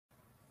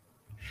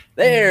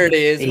There it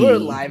is. We're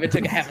live. It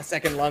took a half a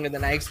second longer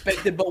than I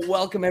expected, but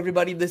welcome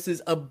everybody. This is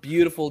a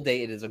beautiful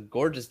day. It is a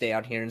gorgeous day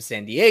out here in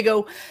San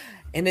Diego,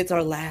 and it's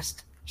our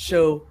last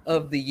show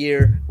of the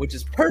year, which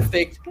is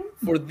perfect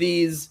for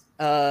these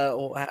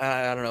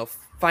I don't know,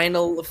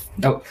 final.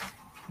 Oh.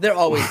 They're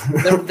always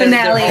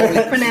finale.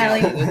 The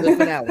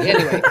finale.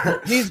 Anyway,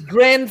 these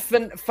grand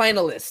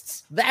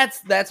finalists.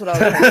 That's what I was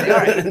trying to say. All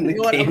right, you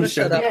know what? I'm gonna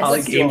shut up.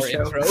 Let's do our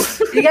intro.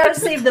 You gotta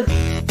save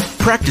the.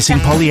 Practicing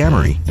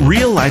Polyamory,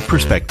 real-life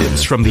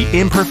perspectives from the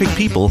imperfect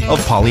people of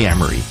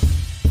polyamory.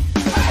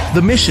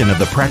 The mission of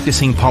the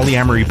Practicing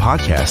Polyamory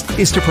podcast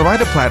is to provide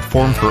a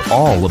platform for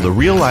all of the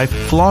real-life,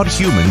 flawed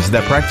humans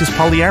that practice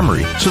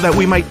polyamory so that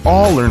we might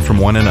all learn from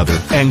one another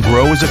and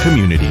grow as a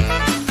community.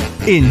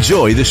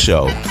 Enjoy the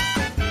show.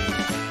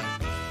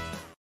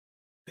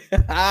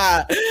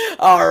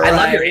 All right, I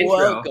love your intro.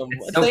 welcome.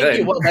 So Thank good.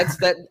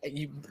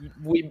 you.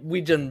 Well,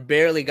 we just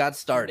barely got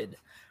started.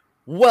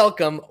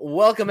 Welcome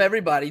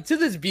everybody to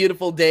this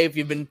beautiful day. If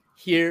you've been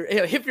here,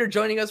 if you're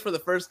joining us for the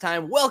first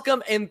time,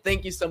 welcome and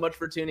thank you so much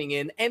for tuning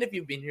in. And if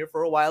you've been here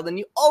for a while, then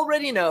you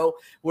already know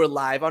we're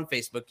live on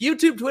Facebook,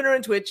 YouTube, Twitter,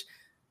 and Twitch.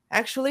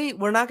 Actually,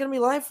 we're not going to be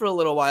live for a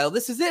little while.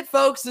 This is it,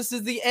 folks. This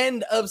is the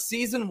end of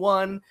season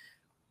 1.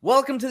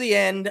 Welcome to the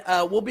end.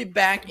 We'll be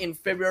back in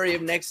February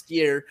of next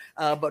year,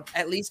 but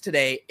at least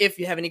today, if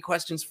you have any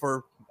questions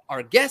for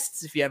our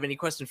guests, if you have any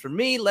questions for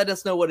me, let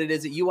us know what it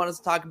is that you want us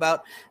to talk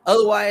about.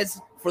 Otherwise,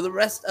 for the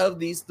rest of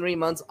these 3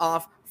 months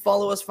off,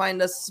 follow us,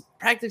 find us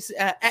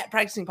at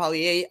Practicing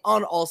Poly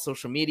on all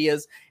social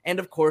medias. And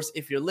of course,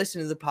 if you're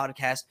listening to the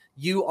podcast,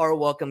 you are a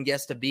welcome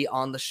guest to be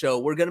on the show.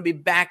 We're going to be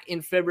back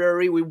in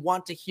February. We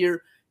want to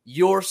hear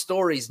your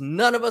stories.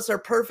 None of us are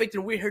perfect,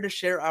 and we're here to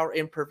share our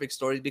imperfect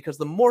stories, because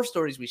the more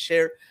stories we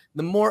share,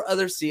 the more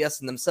others see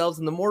us in themselves,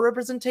 and the more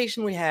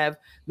representation we have,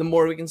 the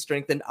more we can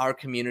strengthen our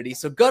community.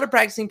 So go to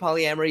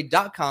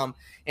practicingpolyamory.com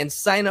and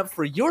sign up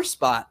for your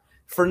spot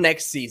for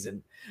next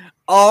season.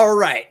 All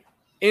right,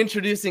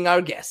 introducing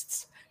our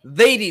guests.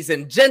 Ladies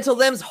and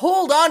gentlemen,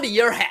 hold on to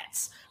your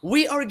hats.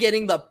 We are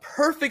getting the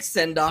perfect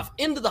send-off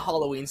into the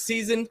Halloween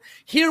season,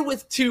 here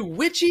with 2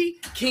 witchy,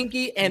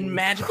 kinky, and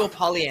magical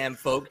polyam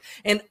folk,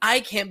 and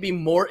I can't be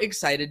more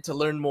excited to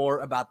learn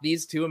more about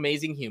these 2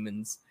 amazing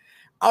humans.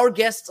 Our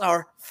guests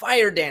are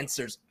fire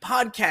dancers,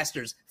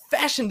 podcasters,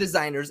 fashion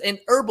designers, and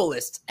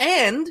herbalists,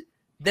 and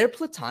they're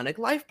platonic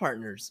life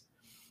partners.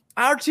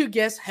 Our 2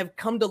 guests have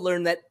come to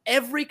learn that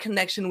every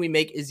connection we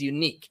make is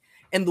unique,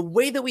 and the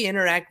way that we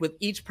interact with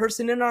each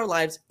person in our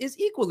lives is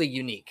equally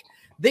unique.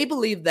 They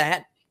believe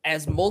that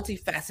as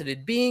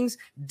multifaceted beings,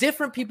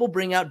 different people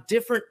bring out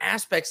different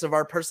aspects of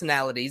our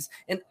personalities,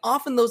 and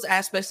often those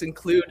aspects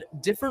include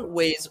different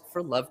ways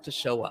for love to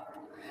show up.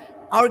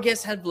 Our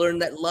guests have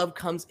learned that love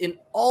comes in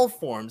all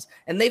forms,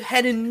 and they've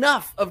had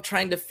enough of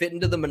trying to fit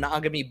into the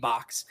monogamy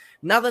box.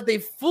 Now that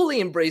they've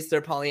fully embraced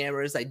their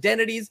polyamorous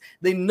identities,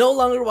 they no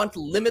longer want to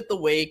limit the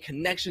way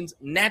connections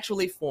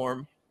naturally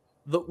form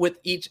with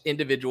each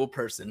individual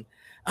person.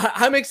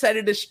 I'm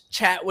excited to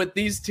chat with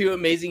these 2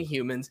 amazing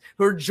humans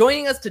who are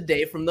joining us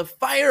today from the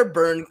Fire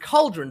Burn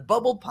Cauldron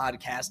Bubble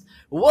podcast.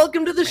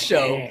 Welcome to the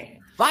show,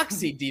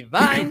 Foxy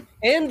Divine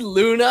and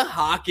Luna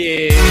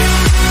Hawkins.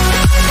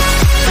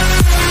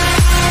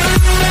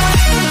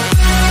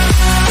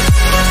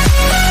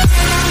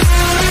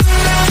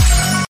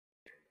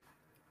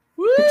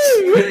 Woo!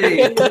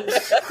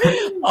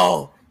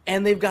 Oh,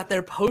 and they've got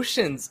their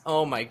potions.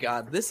 Oh my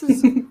God, this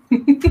is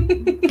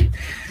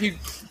you.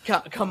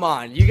 Come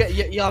on,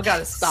 y'all got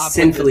to stop.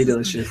 Sinfully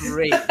delicious.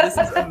 Great, this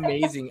is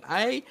amazing.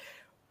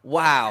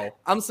 Wow,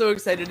 I'm so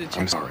excited to.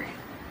 I'm sorry,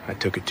 I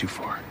took it too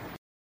far.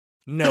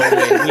 No way,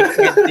 we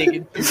can't take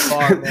it too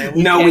far,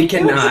 man. We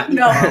cannot.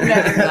 No,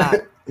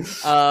 never.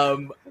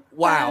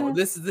 Wow,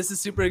 this is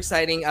super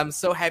exciting. I'm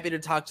so happy to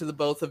talk to the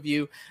both of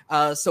you.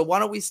 So why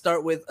don't we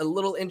start with a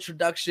little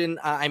introduction?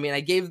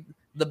 I gave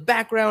the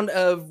background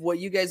of what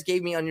you guys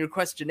gave me on your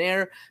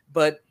questionnaire,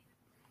 but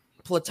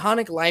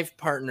platonic life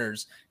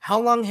partners.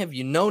 How long have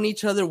you known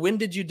each other? When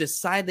did you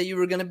decide that you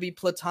were going to be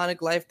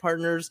platonic life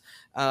partners?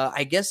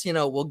 I guess,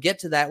 we'll get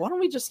to that. Why don't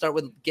we just start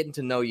with getting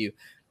to know you?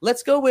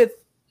 Let's go with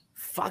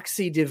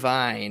Foxy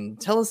Divine.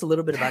 Tell us a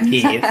little bit about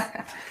you.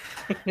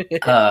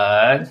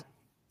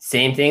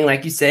 Same thing,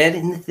 like you said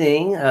in the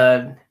thing.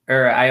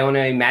 I own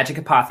a magic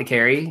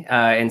apothecary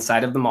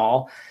inside of the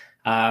mall,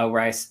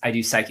 where I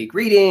do psychic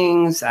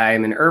readings.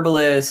 I'm an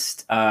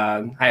herbalist.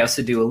 I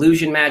also do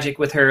illusion magic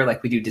with her,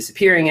 like we do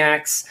disappearing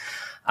acts,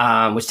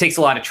 which takes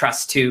a lot of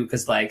trust too,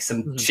 because like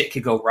some shit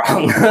could go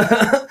wrong.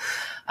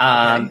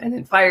 And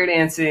then fire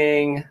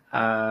dancing.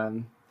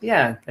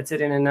 Yeah, that's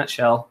it in a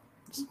nutshell.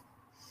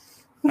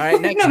 All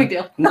right, next. No big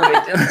deal.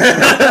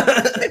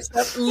 Next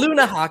up,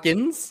 Luna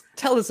Hawkins.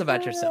 Tell us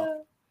about yourself.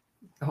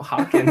 Oh,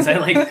 Hawkins. I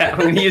like that. I'm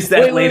going to use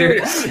that later.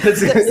 Wait. So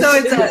it's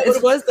what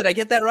it was? Did I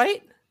get that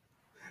right?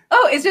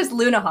 Oh, it's just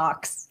Luna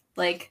Hawks.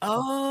 Like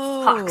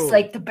hawks,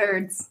 like the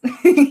birds.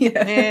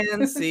 Yeah.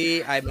 And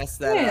see, I messed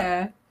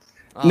that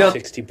up. No.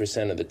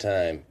 60% of the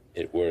time,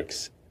 it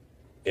works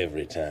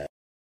every time.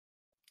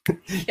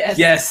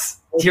 Yes.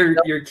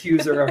 Your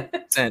cues are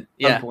on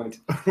yeah. point.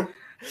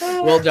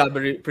 Well job,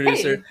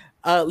 producer.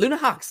 Hey. Luna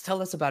Hawks,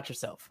 tell us about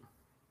yourself.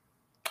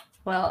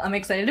 Well, I'm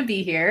excited to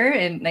be here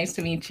and nice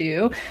to meet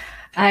you.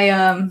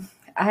 I'm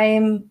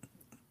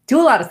do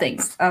a lot of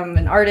things. I'm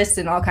an artist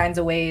in all kinds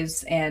of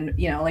ways. And,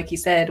 like you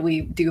said,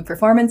 we do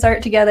performance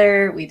art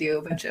together. We do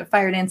a bunch of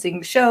fire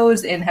dancing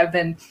shows and have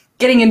been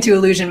getting into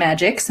illusion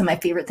magic. So my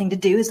favorite thing to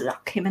do is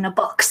lock him in a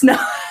box.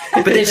 No.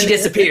 But then she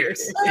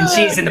disappears and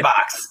she's in the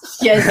box.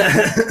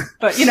 Yes.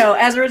 But,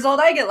 as a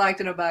result, I get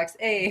locked in a box.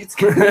 Hey, it's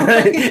good.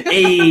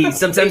 Hey,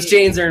 sometimes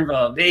chains are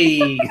involved.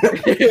 Hey.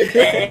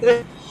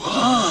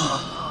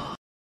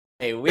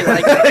 Hey, we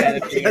like that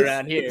kind of thing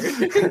around here.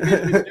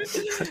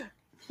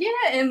 Yeah,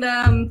 and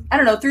I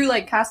don't know, through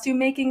like costume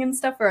making and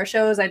stuff for our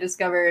shows, I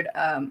discovered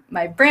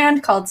my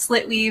brand called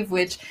Slit Weave,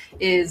 which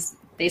is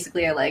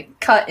basically I like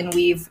cut and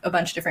weave a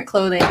bunch of different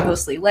clothing,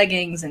 mostly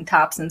leggings and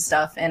tops and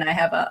stuff. And I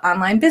have an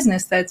online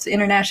business that's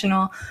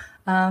international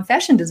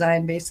fashion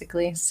design,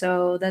 basically.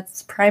 So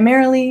that's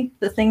primarily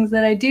the things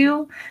that I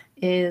do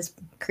is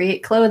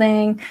create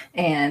clothing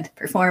and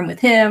perform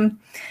with him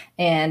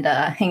and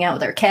hang out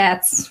with our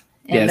cats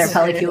and their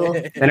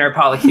polycule. And our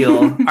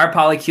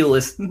polycule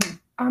is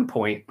on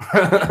point.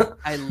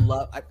 I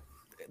love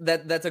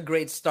that's a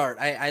great start.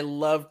 I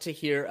love to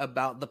hear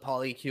about the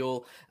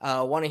polycule.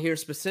 Want to hear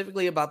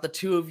specifically about the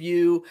two of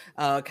you.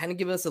 Kind of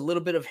give us a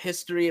little bit of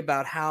history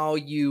about how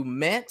you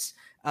met,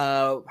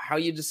 how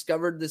you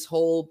discovered this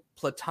whole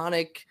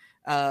platonic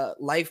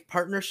life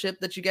partnership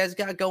that you guys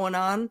got going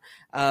on,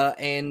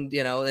 and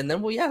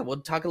then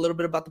we'll talk a little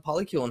bit about the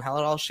polycule and how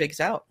it all shakes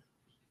out.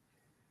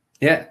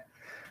 Yeah.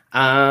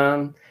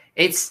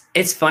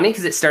 It's funny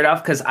because it started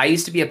off because I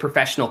used to be a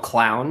professional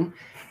clown,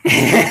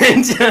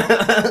 and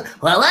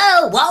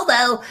hello,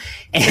 Waldo,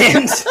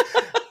 and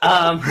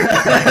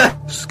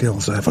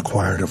skills I've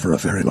acquired over a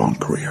very long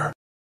career.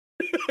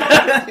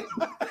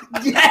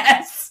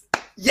 Yes,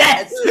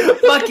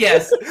 fuck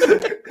yes,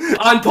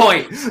 on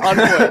point.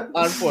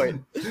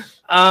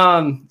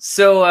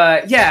 So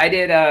I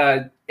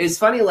did. It's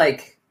funny,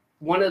 like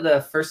one of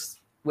the first.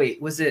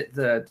 Wait, was it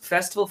the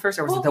festival first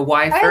or was it the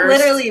Y first? I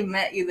literally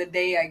met you the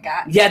day I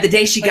got here. Yeah, the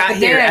day she got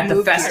here at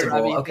the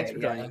festival. Here.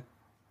 Okay,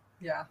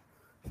 yeah.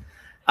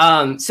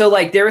 So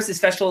like there was this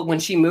festival when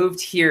she moved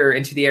here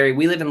into the area.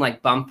 We live in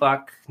like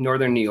Bumfuck,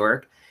 northern New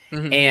York.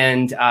 Mm-hmm.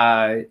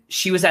 And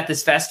she was at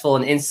this festival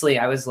and instantly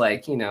I was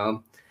like,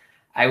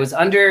 I was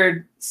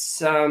under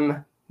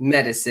some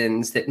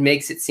medicines that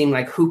makes it seem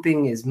like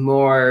hooping is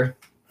more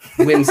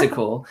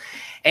whimsical.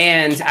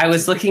 And I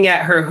was looking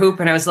at her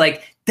hoop and I was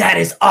like, that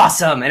is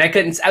awesome. And I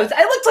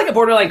looked like a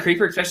borderline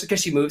creeper, especially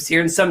because she moves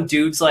here and some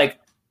dude's like,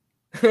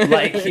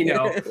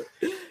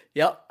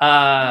 Yep.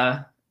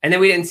 And then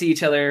we didn't see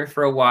each other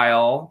for a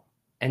while.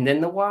 And then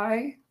the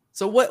Y.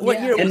 So what year was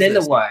this? And then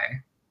the Y.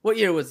 What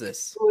year was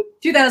this?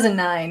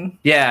 2009.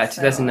 Yeah,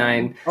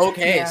 2009.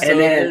 Okay, yeah. So and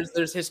then,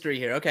 there's history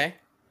here. Okay.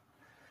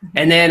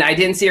 And then I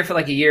didn't see her for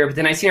like a year, but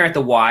then I seen her at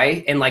the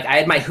Y, and like I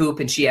had my hoop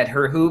and she had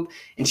her hoop,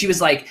 and she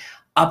was like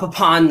up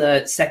upon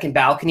the second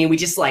balcony. We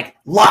just like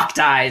locked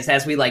eyes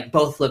as we like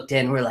both looked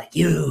in. We're like,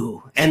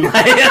 you, and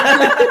like,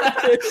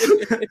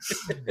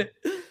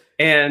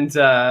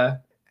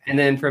 and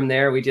then from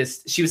there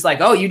she was like,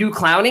 oh, you do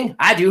clowning?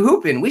 I do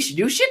hooping. We should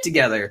do shit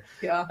together.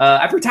 Yeah.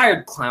 I've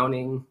retired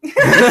clowning. He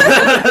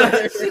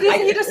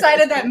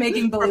decided that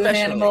making balloon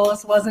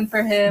animals wasn't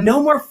for him.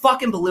 No more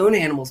fucking balloon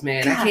animals,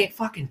 man. God. I can't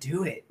fucking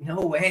do it.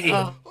 No way.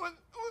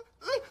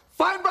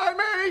 Fine by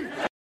me.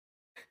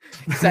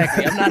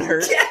 Exactly. I'm not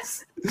hurt.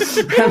 Yes.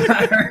 I'm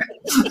not hurt.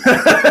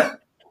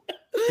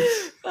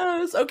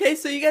 Okay,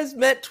 so you guys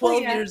met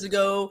 12 years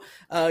ago.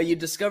 You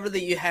discover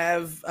that you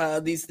have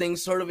these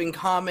things sort of in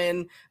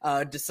common,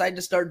 decide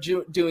to start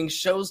doing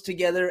shows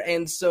together.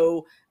 And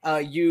so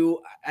I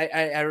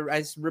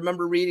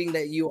remember reading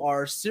that you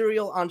are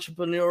serial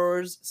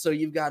entrepreneurs. So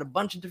you've got a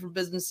bunch of different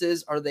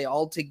businesses. Are they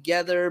all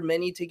together,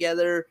 many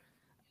together?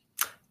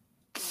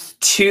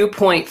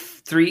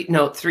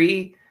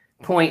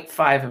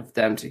 3.5 of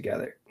them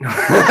together.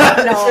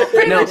 No,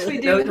 pretty much we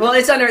do. Well,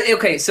 it's under.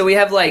 Okay, so we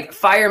have like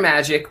Fire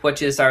Magic,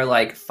 which is our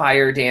like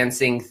fire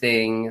dancing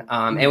thing,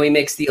 and we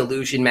mix the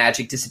illusion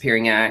magic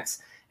disappearing acts,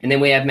 and then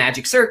we have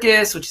Magic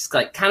Circus, which is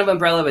like kind of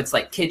umbrella, but it's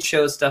like kid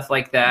show stuff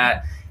like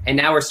that. And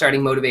now we're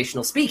starting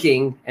motivational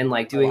speaking and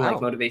like doing like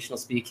motivational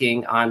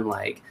speaking on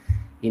like,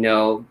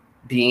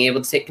 being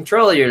able to take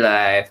control of your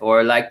life,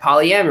 or like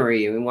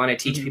polyamory. We want to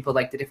teach people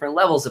like the different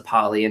levels of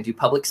poly and do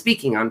public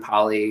speaking on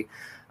poly.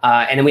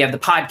 And then we have the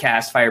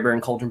podcast,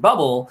 Fireburn Cauldron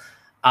Bubble,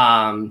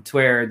 to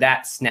where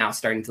that's now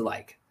starting to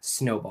like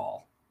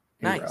snowball.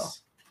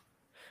 Nice.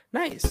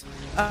 Well,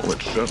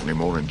 it's certainly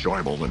more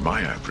enjoyable than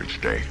my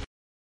average day.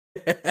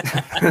 Who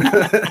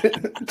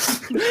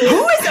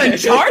is in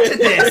charge of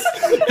this?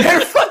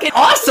 They're fucking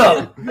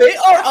awesome. They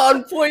are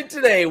on point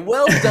today.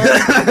 Well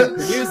done,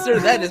 producer.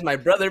 That is my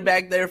brother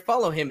back there.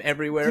 Follow him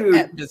everywhere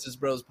at Business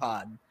Bros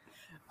Pod.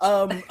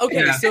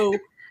 So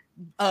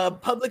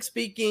public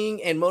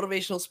speaking and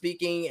motivational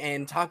speaking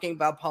and talking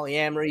about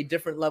polyamory,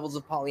 different levels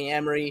of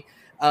polyamory.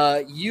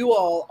 you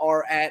all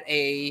are at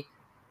a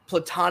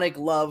platonic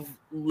love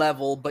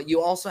level, but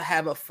you also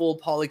have a full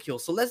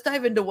polycule. So let's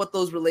dive into what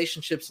those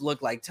relationships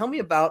look like. Tell me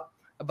about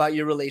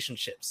your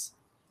relationships.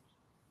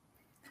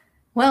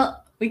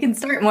 Well, we can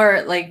start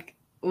more like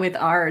with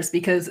ours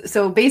because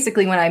so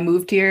basically when I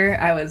moved here,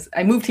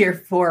 I moved here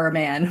for a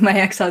man, my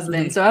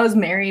ex-husband. Mm-hmm. So I was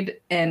married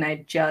and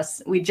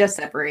we just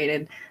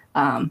separated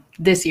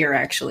this year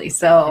actually.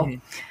 So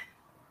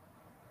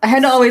I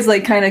had to always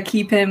like kind of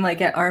keep him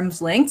like at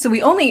arm's length. So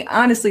we only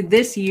honestly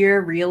this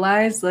year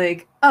realized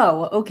like,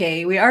 oh,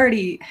 okay, we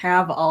already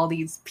have all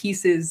these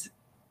pieces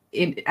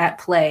at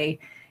play.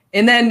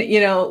 And then,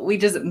 we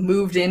just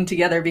moved in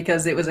together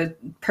because it was a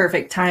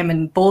perfect time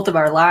in both of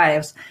our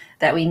lives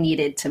that we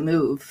needed to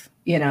move,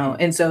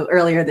 And so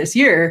earlier this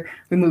year,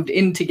 we moved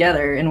in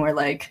together and we're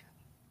like,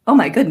 oh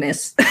my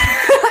goodness.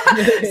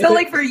 So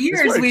like for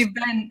years, we've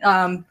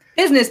been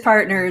business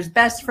partners,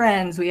 best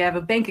friends. We have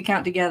a bank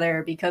account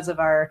together because of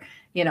our,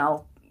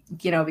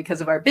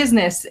 because of our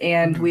business.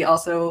 And we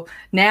also,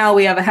 now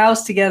we have a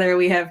house together.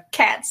 We have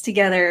cats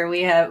together.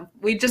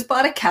 We just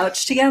bought a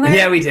couch together.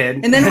 Yeah, we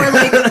did. And then we're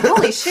like,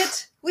 holy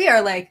shit, we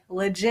are like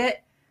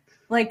legit,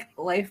 like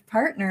life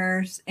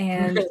partners.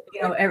 And,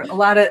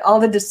 all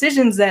the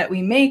decisions that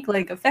we make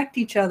like affect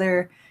each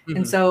other.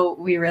 And so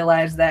we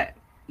realized that,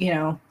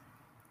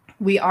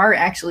 we are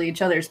actually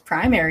each other's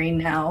primary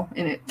now.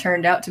 And it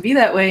turned out to be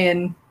that way.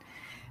 And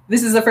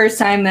this is the first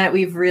time that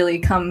we've really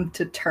come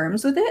to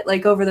terms with it,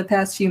 like over the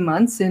past few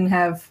months, and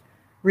have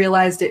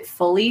realized it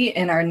fully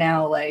and are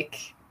now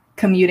like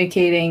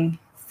communicating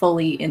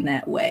fully in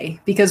that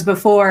way. Because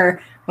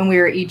before, when we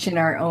were each in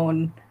our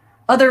own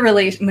other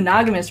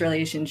monogamous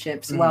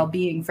relationships while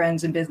being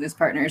friends and business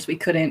partners, we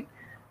couldn't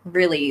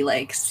really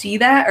like see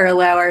that or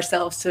allow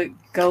ourselves to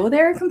go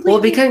there completely. Well,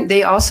 because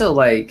they also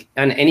like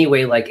in any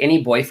way, like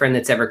any boyfriend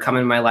that's ever come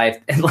in my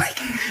life, and like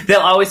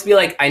they'll always be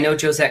like, I know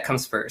Josette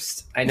comes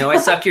first. I know I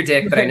suck your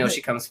dick, but I know she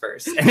comes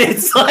first. And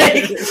it's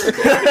like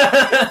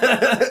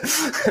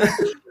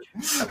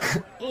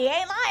he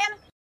ain't lying.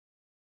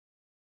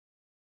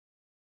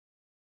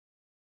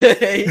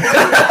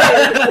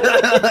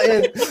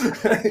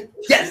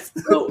 Yes.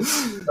 So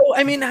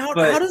I mean, how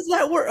does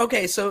that work?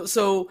 Okay,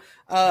 so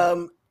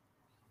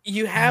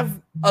you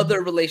have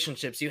other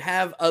relationships, you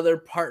have other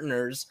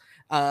partners,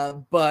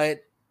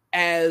 but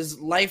as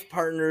life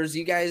partners,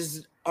 you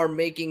guys are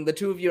the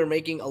two of you are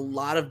making a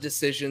lot of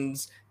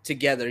decisions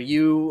together.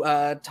 You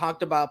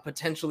talked about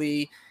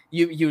potentially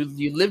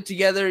you live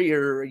together,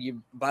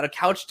 you bought a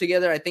couch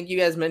together. I think you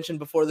guys mentioned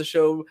before the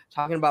show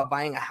talking about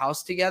buying a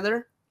house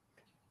together.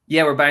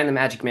 Yeah, we're buying the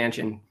Magic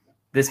Mansion.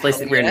 This place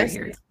that we're in right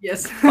here.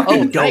 Yes.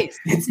 Oh, nice.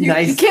 It's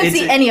nice. You can't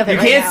see any of it. You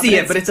can't see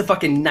it, but it's a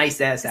fucking nice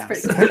ass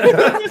house.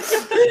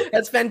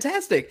 That's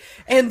fantastic.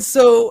 And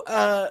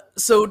so,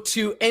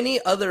 to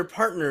any other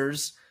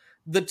partners,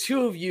 the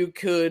two of you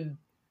could.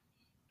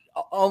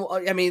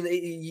 I mean,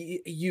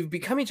 you've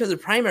become each other's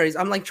primaries.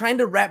 I'm like trying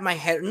to wrap my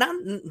head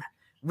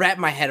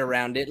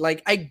around it.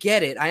 Like I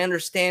get it, I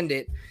understand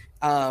it,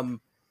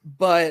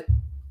 but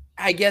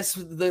I guess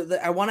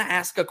I want to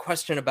ask a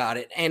question about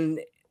it. And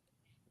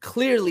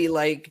clearly,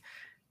 like,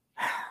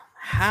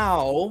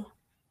 how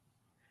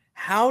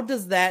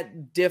does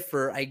that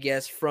differ, I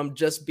guess, from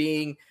just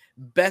being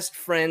best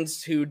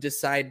friends who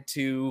decide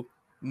to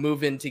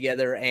move in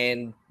together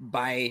and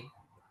buy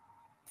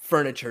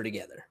furniture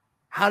together?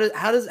 How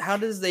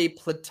does a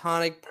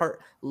platonic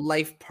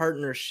life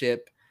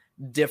partnership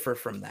differ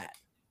from that?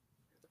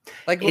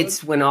 Like,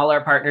 it's when all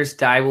our partners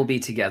die, we'll be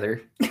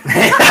together,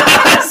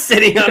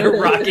 sitting on a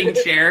rocking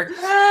chair.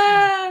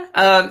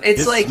 It's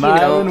just like,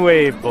 smile and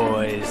wave,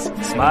 boys.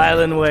 Smile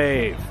and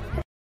wave.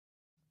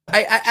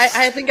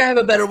 I think I have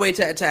a better way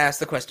to ask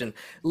the question.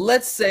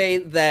 Let's say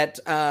that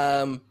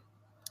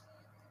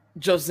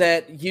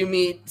Josette, you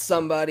meet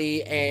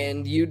somebody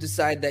and you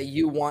decide that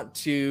you want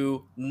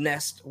to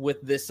nest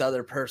with this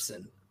other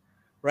person,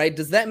 right?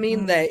 Does that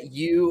mean that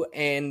you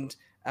and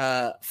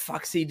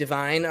Foxy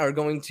Divine are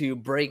going to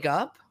break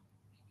up?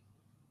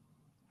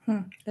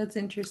 That's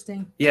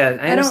interesting. Yeah,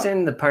 I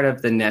understand the part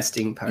of the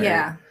nesting part.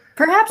 Yeah.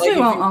 Perhaps Like we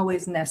won't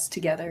always nest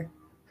together.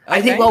 I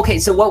think, okay,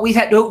 so what we've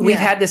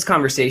had this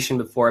conversation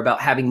before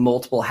about having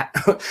multiple,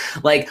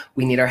 like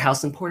we need our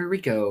house in Puerto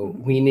Rico,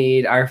 we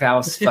need our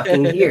house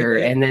fucking here,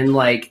 and then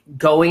like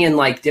going in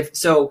like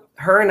so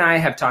her and I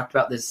have talked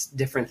about this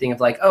different thing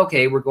of like,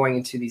 okay, we're going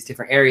into these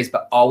different areas,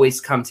 but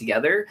always come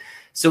together.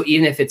 So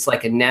even if it's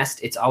like a nest,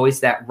 it's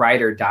always that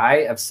ride or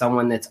die of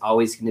someone that's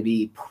always going to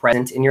be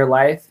present in your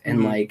life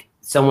and like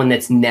someone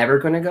that's never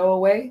going to go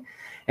away.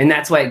 And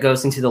that's why it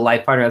goes into the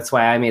life partner. That's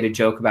why I made a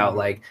joke about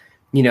like,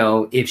 you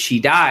know, if she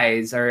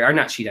dies or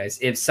not she dies,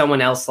 if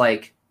someone else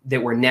like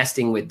that we're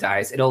nesting with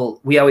dies,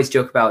 we always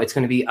joke about it's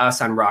going to be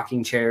us on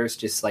rocking chairs,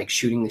 just like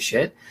shooting the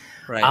shit.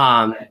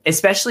 Right.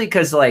 Especially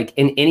because like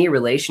in any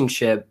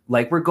relationship,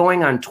 like we're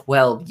going on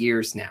 12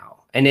 years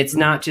now and it's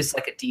not just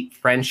like a deep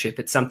friendship.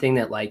 It's something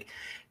that like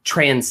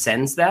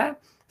transcends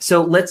that.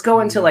 So let's go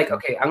into like,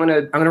 okay, I'm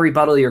going to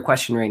rebuttal your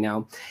question right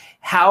now.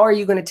 How are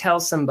you going to tell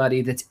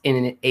somebody that's in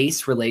an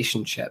ace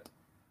relationship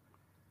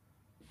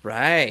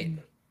Right.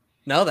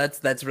 No,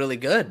 that's really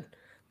good.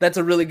 That's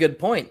a really good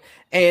point.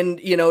 And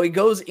it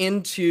goes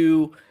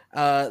into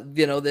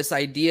this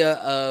idea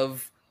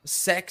of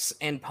sex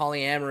and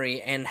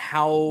polyamory and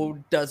how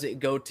does it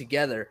go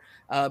together?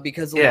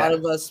 Because a lot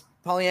of us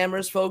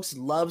polyamorous folks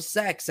love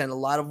sex, and a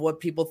lot of what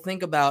people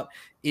think about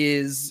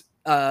is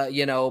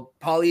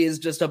poly is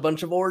just a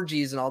bunch of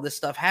orgies and all this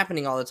stuff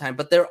happening all the time.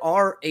 But there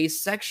are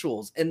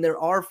asexuals, and there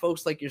are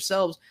folks like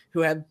yourselves who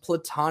have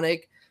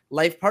platonic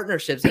life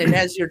partnerships. And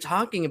as you're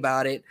talking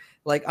about it,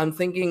 like, I'm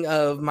thinking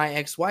of my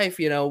ex-wife.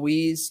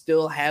 We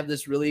still have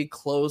this really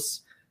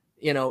close,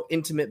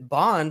 intimate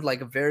bond, like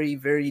a very,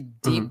 very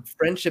deep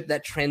friendship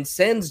that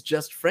transcends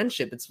just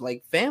friendship. It's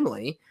like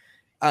family.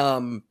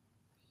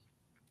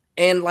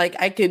 And like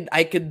I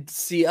could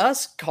see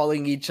us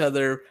calling each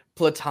other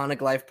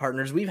platonic life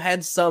partners. We've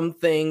had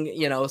something,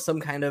 some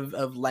kind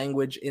of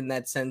language in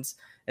that sense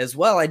as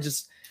well. I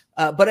just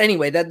but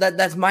anyway,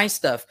 that's my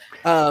stuff.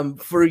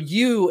 For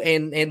you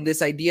and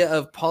this idea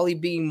of poly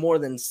being more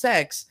than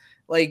sex,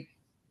 like,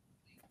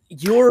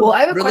 your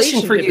I have a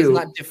question for you. Is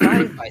not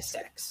defined by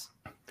sex.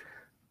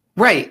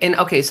 Right. And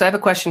okay, so I have a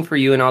question for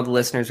you and all the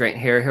listeners right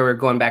here who are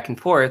going back and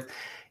forth.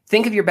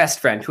 Think of your best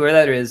friend, whoever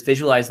that is,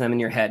 visualize them in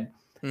your head.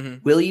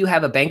 Mm-hmm. Will you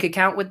have a bank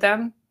account with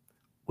them?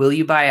 Will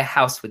you buy a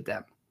house with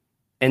them?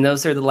 And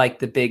those are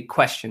the big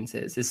questions.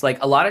 It's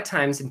like a lot of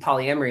times in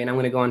polyamory, and I'm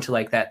going to go into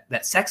like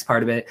that sex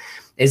part of it,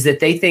 is that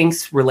they think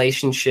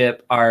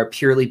relationship are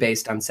purely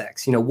based on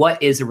sex.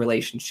 What is a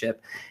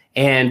relationship,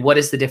 and what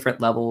is the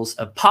different levels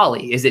of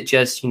poly? Is it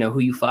just, who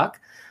you fuck?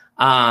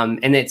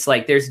 And it's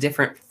like, there's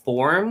different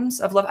forms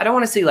of love. I don't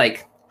want to say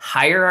like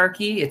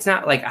hierarchy. It's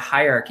not like a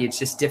hierarchy. It's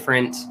just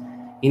different,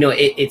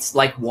 it's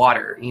like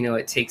water,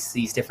 it takes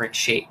these different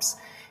shapes.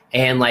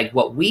 And like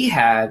what we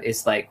have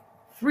is like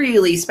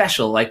really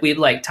special. Like we'd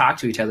like talk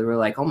to each other. We're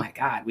like, oh my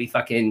God,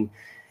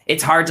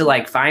 it's hard to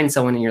like find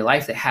someone in your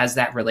life that has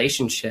that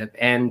relationship.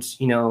 And,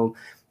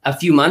 a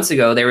few months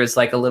ago, there was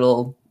like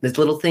this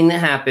little thing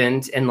that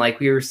happened. And like,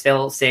 we were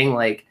still saying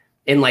like,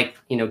 in like,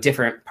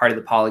 different part of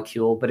the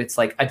polycule, but it's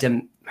like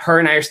her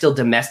and I are still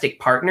domestic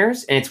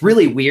partners. And it's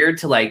really weird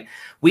to like,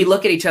 we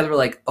look at each other, we're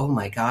like, oh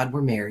my God,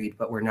 we're married,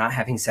 but we're not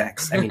having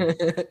sex. I mean,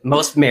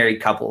 most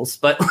married couples,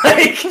 but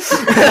like.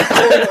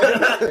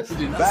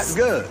 That's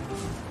good.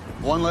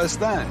 One less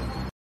thing.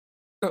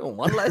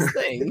 One less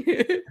thing.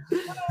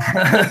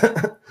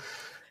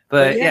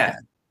 But yeah.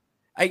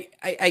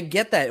 I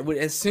get that.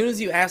 As soon as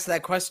you ask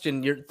that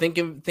question, you're think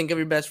of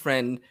your best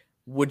friend.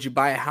 Would you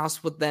buy a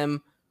house with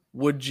them?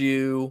 Would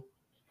you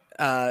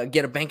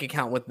get a bank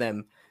account with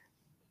them?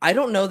 I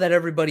don't know that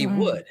everybody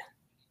would.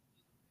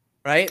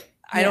 Right?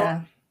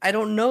 Yeah. I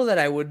don't know that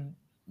I would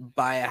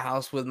buy a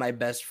house with my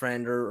best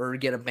friend or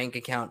get a bank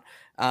account.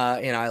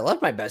 I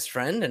love my best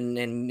friend and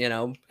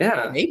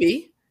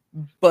maybe.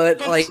 But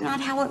that's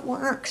not how it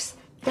works.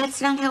 That's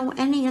not how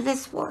any of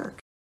this works.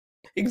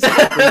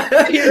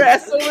 Exactly. Your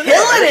ass over there.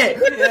 Killing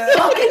it. Yeah.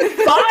 Fucking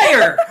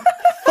fire.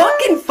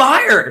 Fucking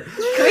fire.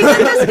 Can we get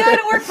this guy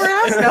to work for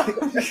us?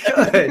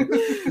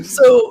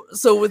 No.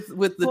 So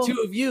with the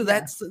two of you,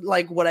 that's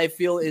like what I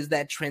feel is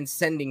that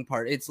transcending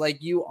part. It's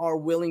like you are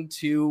willing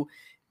to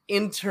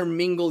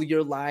intermingle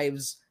your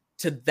lives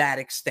to that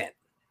extent.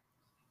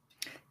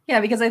 Yeah,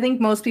 because I think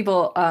most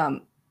people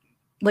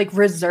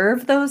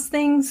reserve those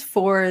things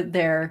for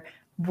their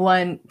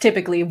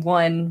typically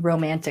one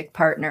romantic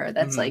partner.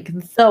 That's like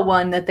the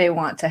one that they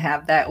want to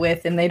have that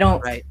with. And they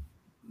don't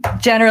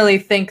generally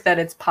think that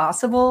it's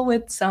possible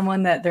with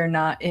someone that they're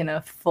not in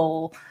a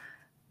full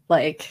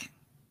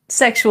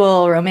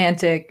sexual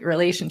romantic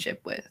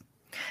relationship with.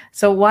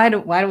 So why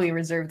do we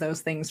reserve those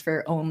things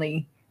for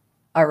only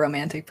our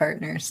romantic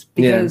partners?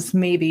 Because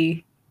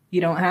maybe you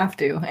don't have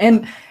to.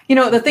 And,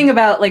 the thing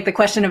about the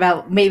question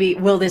about maybe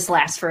will this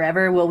last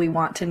forever? Will we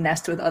want to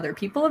nest with other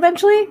people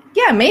eventually?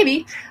 Yeah,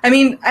 maybe. I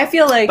mean, I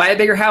feel like buy a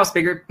bigger house,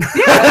 bigger.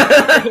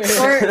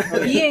 Yeah. Or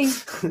being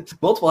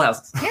multiple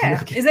houses.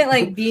 Yeah.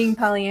 Isn't being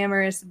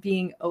polyamorous,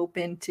 being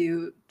open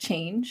to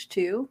change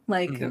too?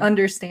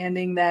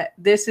 Understanding that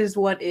this is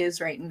what is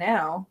right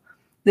now.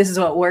 This is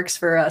what works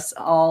for us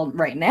all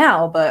right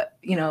now. But,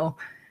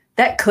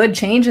 that could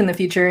change in the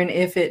future. And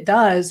if it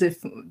does,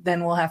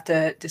 then we'll have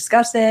to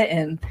discuss it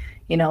and,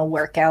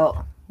 work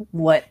out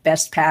what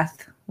best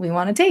path we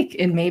want to take.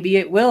 And maybe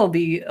it will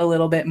be a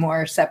little bit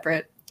more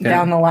separate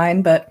down the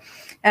line. But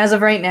as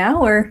of right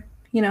now, we're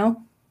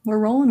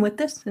rolling with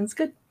this and it's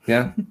good.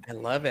 Yeah. I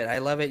love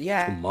it.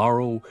 Yeah.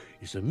 Tomorrow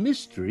is a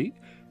mystery,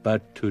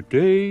 but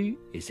today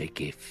is a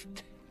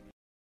gift.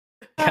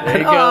 There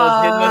you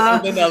go. Hitting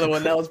us with another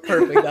one. That was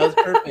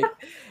perfect.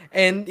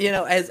 And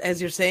as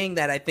you're saying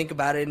that, I think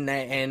about it,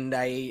 and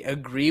I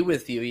agree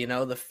with you.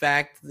 The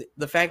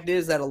fact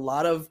is that a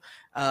lot of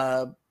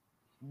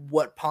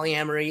what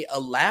polyamory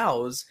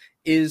allows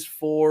is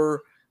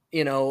for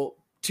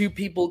two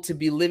people to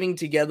be living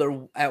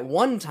together at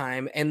one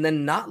time and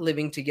then not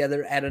living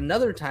together at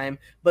another time,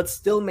 but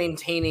still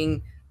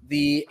maintaining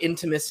the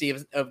intimacy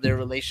of their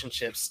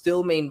relationship,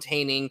 still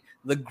maintaining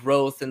the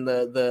growth and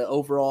the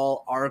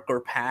overall arc or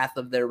path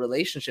of their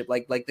relationship.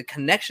 Like the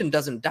connection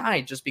doesn't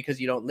die just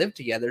because you don't live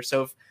together.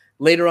 So if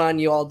later on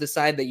you all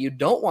decide that you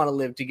don't want to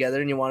live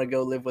together and you want to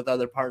go live with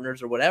other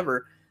partners or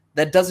whatever,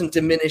 that doesn't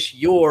diminish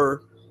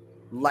your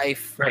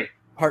life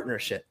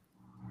partnership.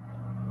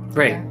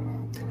 Right.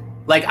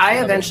 Like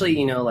I eventually,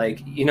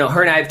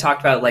 her and I have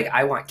talked about like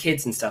I want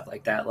kids and stuff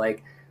like that.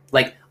 Like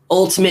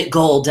ultimate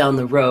goal down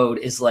the road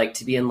is like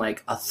to be in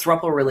like a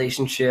throuple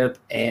relationship,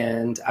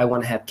 and I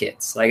want to have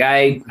kids. Like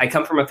I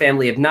come from a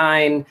family of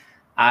 9.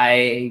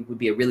 I would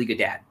be a really good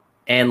dad,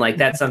 and like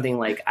that's something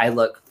like I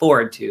look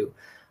forward to.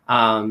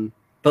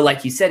 But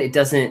like you said, it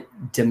doesn't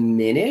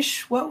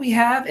diminish what we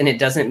have, and it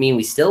doesn't mean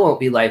we still won't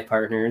be life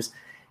partners,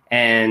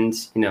 and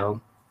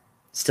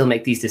still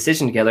make these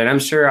decisions together. And I'm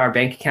sure our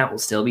bank account will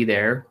still be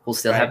there. We'll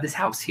still have this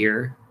house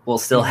here. We'll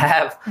still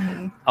have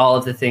all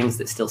of the things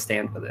that still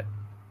stand with it.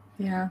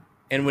 Yeah.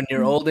 And when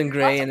you're old and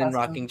gray and in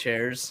rocking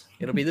chairs,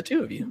 it'll be the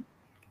two of you.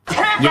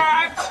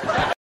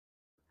 Yeah.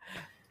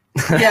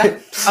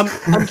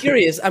 I'm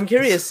curious.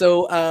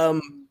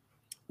 So,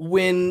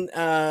 when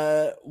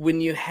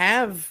you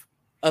have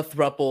a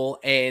throuple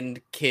and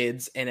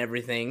kids and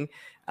everything,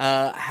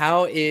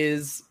 how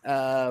is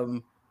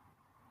that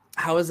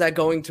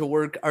going to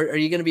work? Are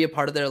you going to be a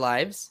part of their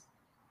lives?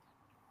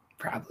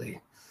 Probably.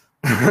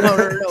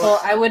 No. Well,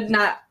 I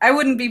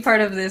wouldn't be part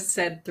of this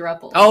said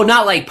throuple. Oh,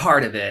 not like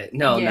part of it.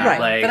 No, yeah.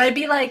 not like. But I'd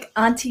be like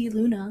Auntie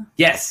Luna.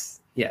 Yes.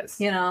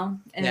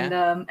 And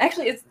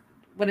actually, it's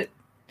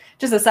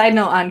just a side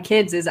note on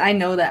kids is I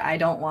know that I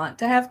don't want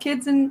to have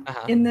kids in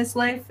this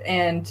life,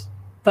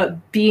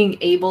 but being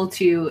able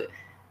to,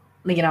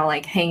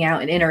 like hang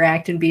out and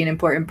interact and be an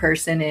important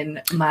person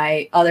in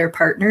my other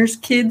partner's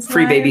kids'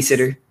 free lives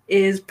babysitter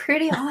is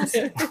pretty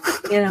awesome. So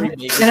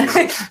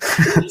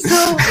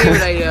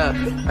favorite idea.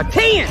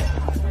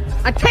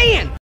 A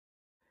 10.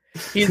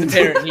 He's the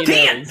parent. He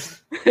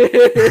knows.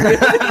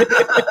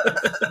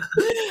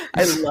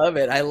 I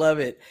love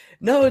it.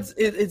 No,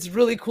 it's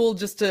really cool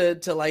just to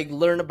like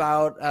learn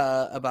about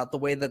the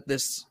way that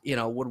this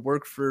would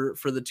work for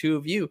the two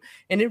of you,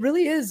 and it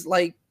really is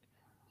like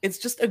it's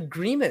just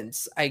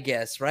agreements, I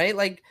guess, right?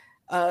 Like,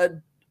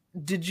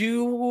 do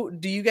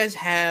you guys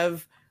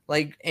have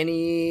like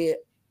any?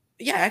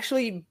 Yeah,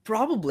 actually,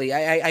 probably.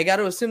 I got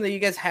to assume that you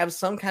guys have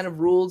some kind of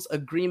rules,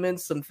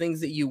 agreements, some things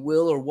that you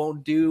will or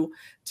won't do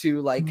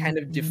to like kind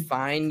of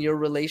define your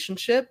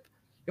relationship.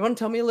 You want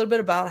to tell me a little bit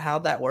about how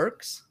that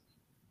works?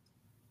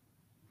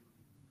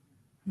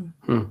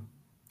 Maybe not.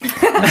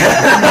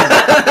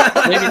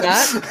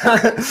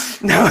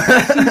 No.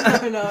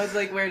 No, it's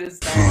like where to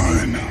start.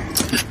 Fine.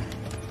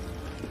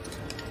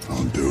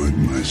 I'll do it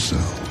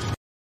myself.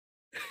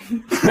 He's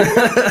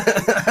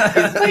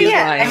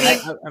lying.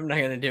 I'm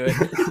not gonna do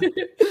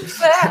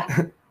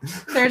it.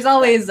 There's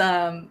always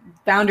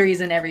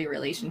boundaries in every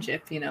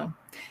relationship, and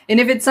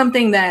if it's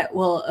something that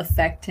will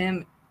affect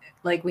him,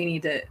 like we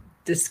need to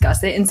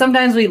discuss it. And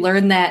sometimes we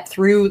learn that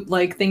through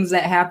like things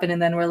that happen, and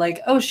then we're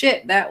like, oh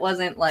shit, that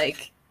wasn't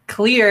like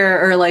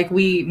clear, or like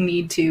we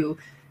need to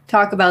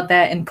talk about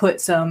that and put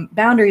some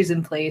boundaries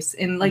in place.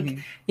 And like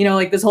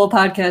like this whole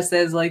podcast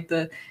says, like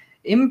the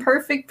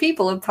imperfect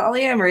people of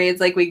polyamory,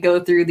 it's like we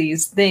go through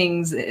these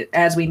things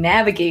as we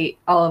navigate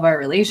all of our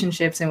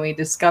relationships, and we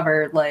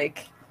discover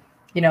like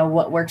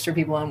what works for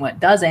people and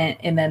what doesn't,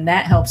 and then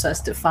that helps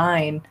us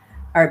define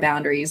our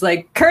boundaries.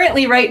 Like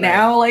currently right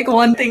now, like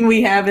one thing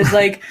we have is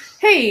like,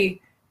 hey,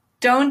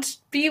 don't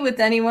be with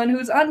anyone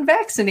who's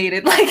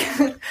unvaccinated. Like that's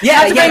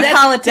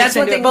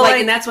one thing.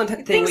 And that's one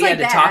thing we had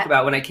to talk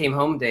about when I came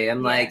home today.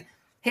 I'm like,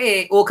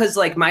 hey, well, because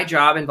like my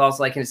job involves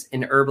like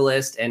an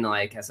herbalist and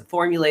like as a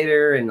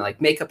formulator and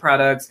like makeup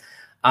products.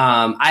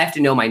 I have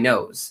to know my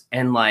nose,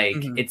 and like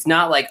it's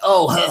not like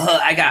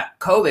I got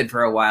COVID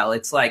for a while.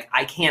 It's like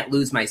I can't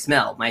lose my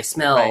smell. My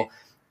smell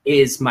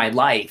is my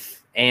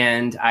life,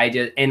 and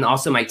and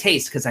also my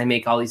taste, because I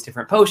make all these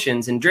different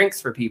potions and drinks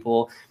for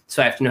people,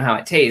 so I have to know how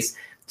it tastes.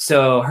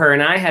 So her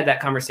and I had that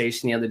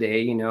conversation the other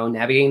day,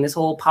 navigating this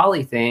whole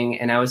poly thing,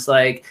 and I was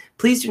like,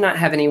 please do not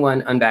have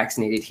anyone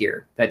unvaccinated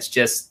here. That's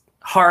just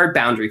hard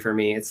boundary for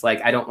me. It's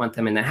like I don't want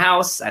them in the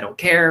house. I don't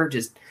care.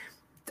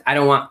 I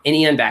don't want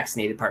any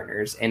unvaccinated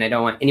partners, and I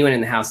don't want anyone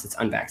in the house that's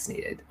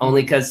unvaccinated,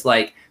 only because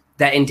like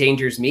that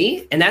endangers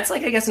me. And that's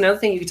like, I guess another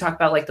thing you could talk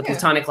about, like the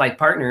platonic life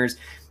partners,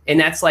 and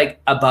that's like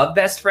above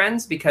best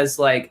friends, because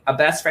like a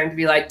best friend could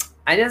be like,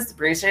 I just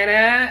appreciate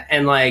it,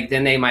 and like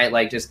then they might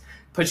like just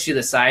put you to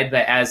the side.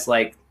 But as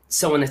like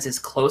someone that's as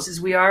close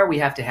as we are, we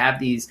have to have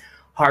these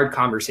hard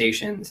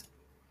conversations.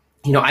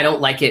 I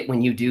don't like it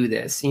when you do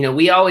this.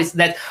 We always,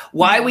 that's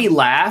why we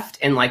laughed,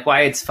 and like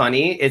why it's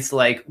funny. It's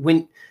like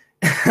when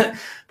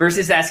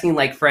versus asking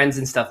like friends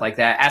and stuff like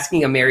that,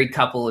 asking a married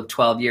couple of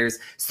 12 years,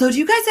 so do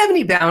you guys have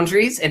any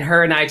boundaries? And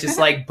her and I just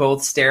like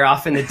both stare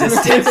off in the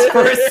distance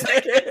for a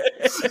second.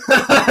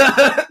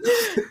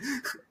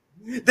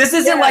 This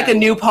isn't like a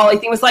new poly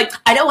thing. It was like,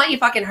 I don't want you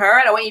fucking her.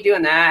 I don't want you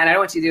doing that. And I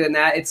don't want you doing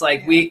that. It's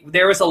like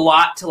there was a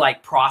lot to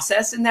like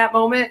process in that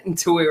moment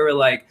until we were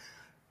like,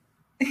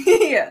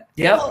 yeah.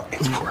 Yep.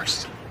 It's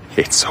worse.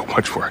 It's so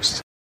much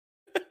worse.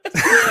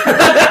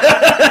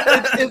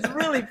 It's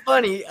really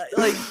funny.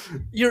 Like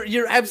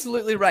you're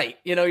absolutely right.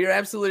 You're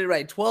absolutely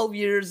right. 12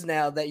 years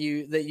now that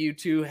you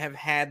two have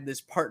had this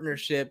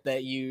partnership,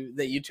 that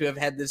you two have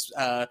had this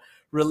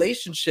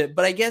relationship.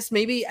 But I guess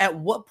maybe at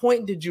what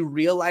point did you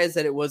realize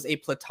that it was a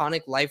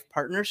platonic life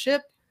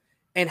partnership,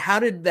 and how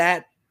did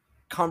that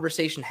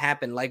conversation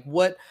happen? Like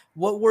what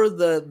were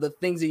the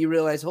things that you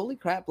realized, holy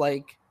crap,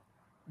 like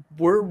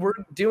we're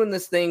doing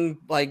this thing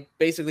like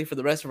basically for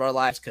the rest of our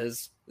lives?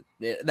 Because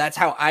that's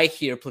how I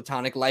hear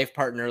platonic life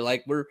partner.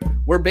 Like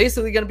we're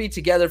basically going to be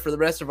together for the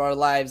rest of our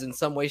lives in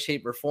some way,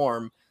 shape, or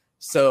form.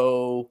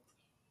 So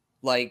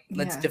like,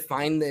 let's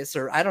define this,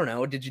 or I don't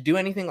know. Did you do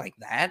anything like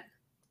that?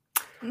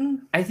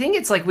 I think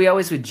it's like we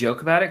always would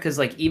joke about it because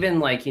like even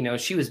like,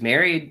 she was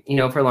married,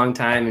 for a long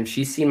time, and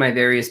she's seen my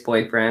various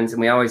boyfriends, and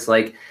we always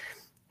like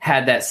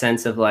had that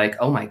sense of like,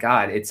 oh my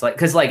God, it's like,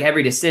 because like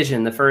every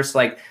decision, the first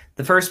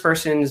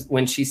person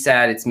when she's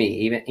sad, it's me.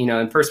 Even,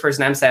 and first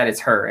person I'm sad, it's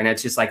her. And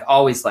it's just like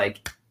always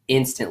like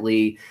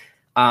instantly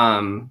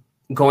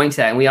going to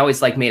that. And we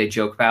always like made a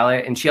joke about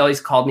it. And she always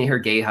called me her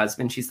gay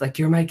husband. She's like,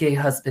 you're my gay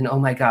husband. Oh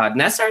my God.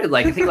 And that started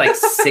like, I think like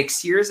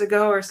 6 years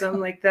ago or something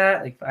like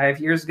that, like 5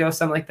 years ago,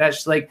 something like that.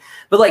 She's like,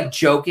 but like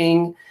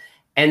joking.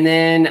 And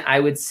then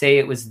I would say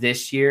it was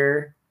this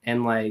year,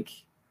 and like,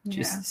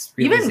 just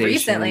even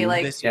recently,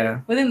 like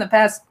within the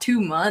past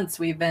 2 months,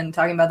 we've been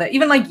talking about that.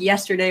 Even like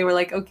yesterday, we're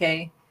like,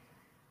 okay,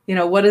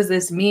 what does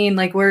this mean?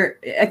 Like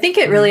I think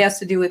it really has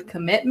to do with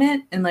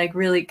commitment and like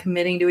really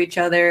committing to each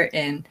other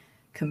and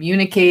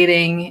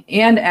communicating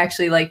and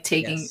actually like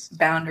taking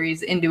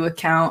boundaries into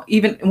account,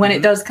 even when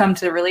it does come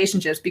to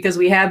relationships, because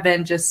we have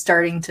been just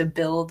starting to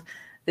build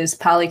this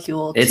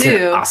polycule it's too.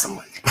 An awesome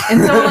one.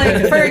 And so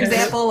like, for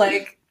example,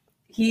 like,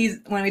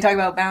 when we talk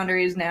about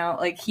boundaries now,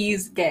 like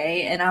he's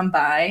gay and I'm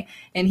bi,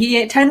 and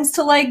he tends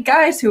to like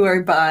guys who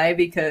are bi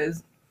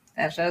because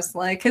that's just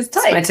like his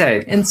type. My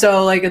type. And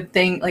so like a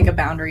thing, like a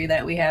boundary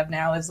that we have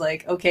now is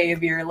like, okay,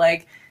 if you're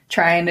like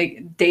trying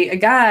to date a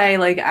guy,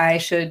 like I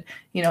should,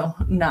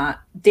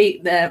 not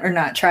date them or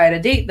not try to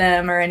date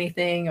them or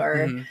anything,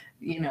 or,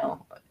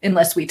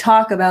 unless we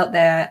talk about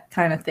that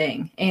kind of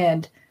thing.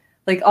 And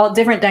like all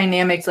different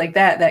dynamics like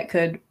that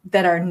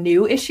are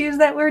new issues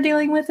that we're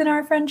dealing with in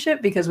our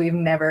friendship, because we've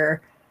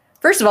never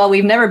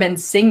been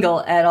single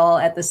at all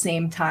at the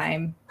same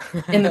time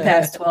in the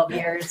past 12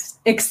 years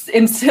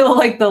until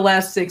like the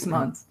last 6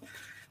 months.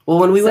 Well,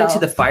 when we went to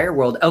the fire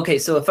world, okay,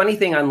 so a funny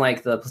thing on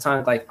like the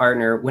platonic life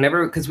partner,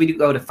 because we do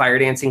go to fire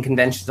dancing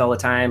conventions all the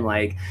time,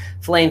 like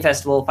Flame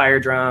Festival, Fire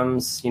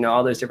Drums,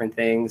 all those different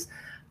things.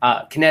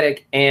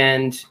 Kinetic,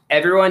 and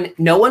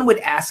no one would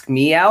ask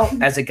me out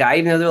as a guy,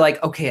 even though they're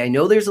like, okay, I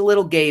know there's a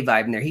little gay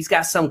vibe in there. He's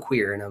got some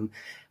queer in him.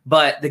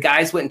 But the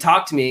guys wouldn't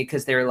talk to me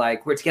because they're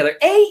like, we're together.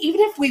 Hey,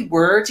 even if we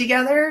were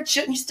together,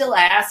 shouldn't you still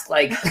ask?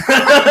 Like,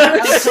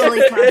 I was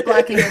totally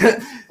blocking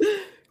it.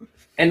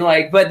 And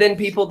like, but then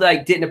people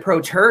like didn't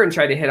approach her and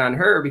try to hit on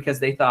her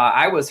because they thought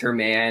I was her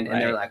man. And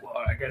they're like,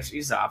 well, I guess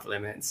she's off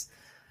limits.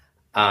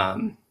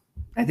 I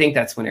think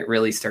that's when it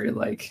really started,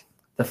 like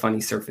the funny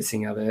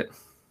surfacing of it.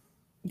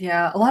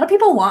 Yeah, a lot of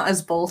people want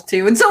us both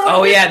too, and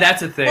so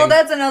that's a thing. Well,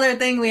 that's another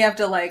thing we have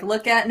to like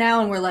look at now,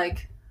 and we're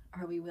like,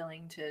 are we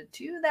willing to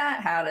do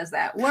that? How does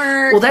that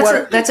work? Well,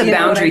 that's a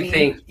boundary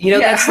thing.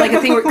 That's like a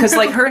thing because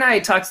like her and I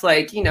talked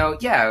like, we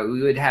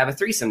would have a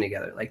threesome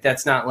together. Like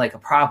that's not like a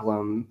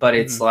problem, but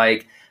it's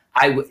like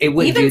it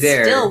wouldn't even do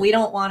there. Still, we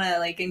don't want to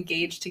like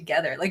engage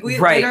together. Like we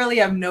literally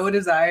have no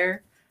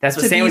desire. That's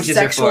what to sandwiches be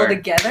sexual are for.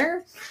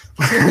 Together.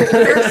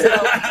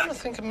 I don't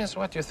think it means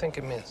what you think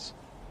it means.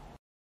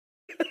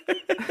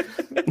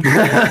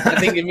 I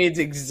think it means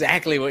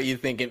exactly what you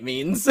think it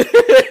means. And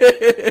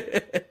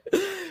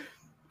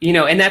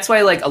that's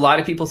why like a lot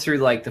of people through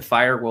like the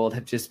fire world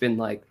have just been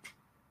like,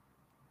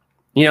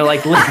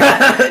 like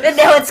and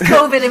now it's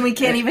COVID and we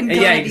can't even go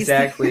yeah, to these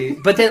exactly.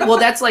 But then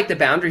that's like the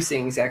boundary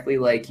thing exactly.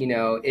 Like,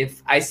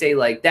 if I say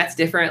like that's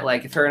different,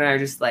 like if her and I are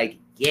just like,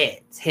 yeah,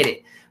 let's hit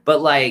it.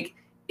 But like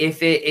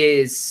if it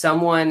is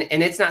someone,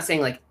 and it's not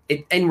saying like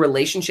in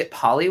relationship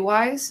poly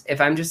wise, if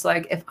I'm just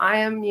like, if I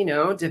am,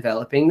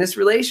 developing this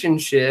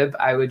relationship,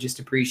 I would just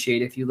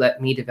appreciate if you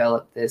let me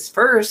develop this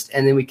first,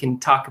 and then we can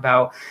talk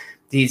about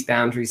these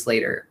boundaries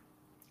later.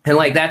 And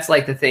like, that's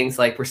like the things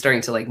like we're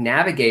starting to like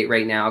navigate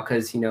right now.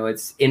 Cause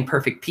it's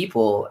imperfect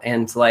people.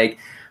 And like,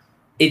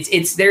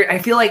 it's there. I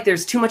feel like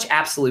there's too much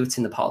absolutes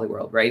in the poly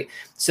world. Right.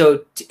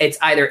 So it's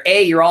either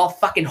A, you're all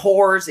fucking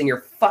whores and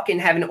you're fucking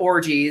having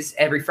orgies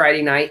every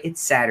Friday night.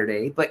 It's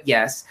Saturday, but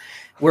yes,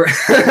 or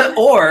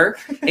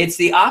it's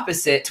the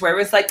opposite to where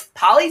it's like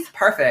poly's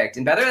perfect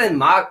and better than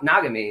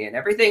monogamy and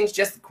everything's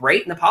just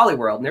great in the poly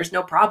world and there's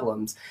no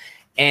problems.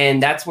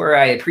 And that's where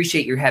I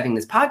appreciate you having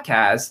this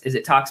podcast, is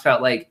it talks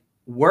about like,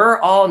 we're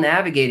all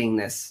navigating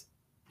this,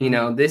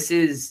 this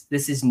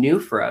is new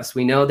for us.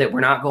 We know that we're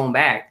not going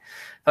back.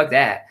 fuck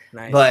that.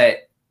 Nice.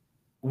 But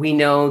we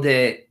know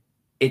that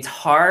it's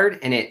hard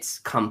and it's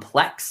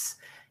complex.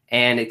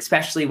 And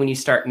especially when you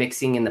start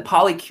mixing in the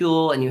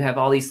polycule and you have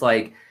all these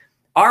like,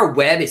 our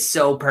web is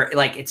so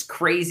like, it's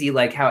crazy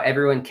like how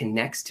everyone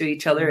connects to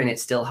each other and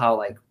it's still how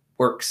like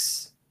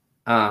works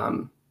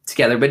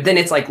together. But then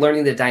it's like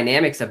learning the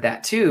dynamics of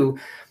that too,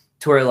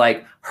 to where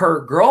like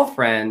her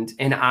girlfriend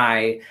and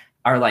I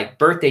are like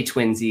birthday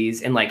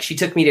twinsies. And like, she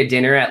took me to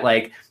dinner at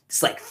like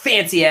this like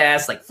fancy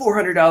ass, like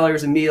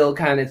 $400 a meal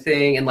kind of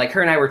thing. And like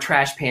her and I were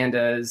trash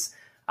pandas.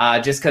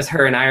 Just because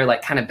her and I are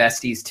like kind of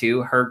besties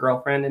too, her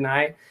girlfriend and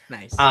I.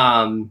 Nice.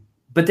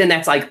 But then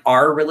that's like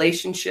our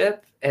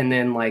relationship, and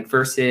then like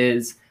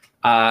versus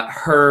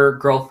her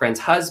girlfriend's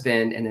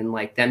husband, and then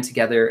like them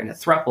together in a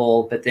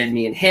throuple. But then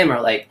me and him are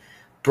like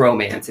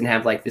bromance and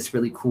have like this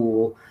really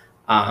cool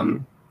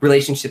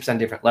relationships on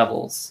different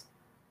levels.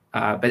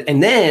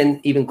 And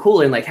then even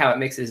cooler and like how it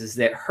mixes is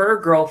that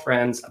her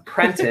girlfriend's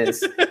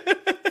apprentice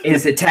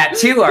is a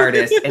tattoo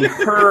artist, and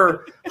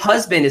her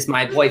husband is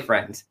my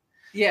boyfriend.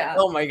 Yeah.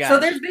 Oh my god. So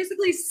there's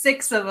basically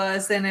 6 of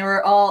us, and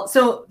we're all.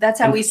 So that's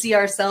how we see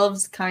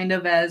ourselves, kind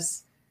of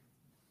as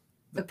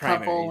the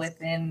couple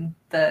within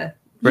the.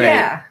 Right.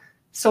 Yeah.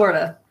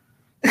 Sorta.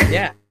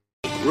 Yeah.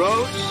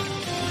 Roads?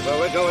 Where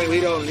we're going,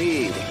 we don't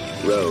need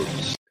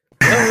roads.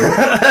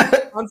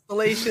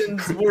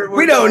 Constellations.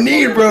 We don't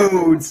need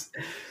roads.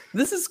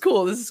 This is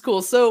cool. This is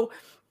cool. So,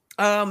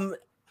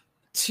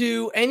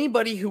 to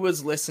anybody who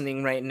is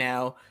listening right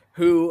now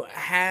who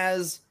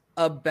has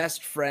a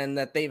best friend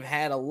that they've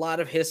had a lot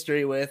of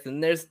history with,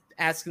 and they're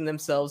asking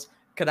themselves,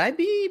 could I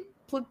be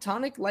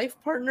platonic life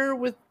partner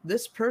with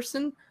this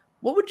person?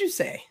 What would you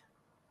say?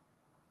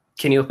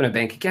 Can you open a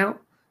bank account?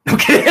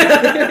 Okay.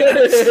 I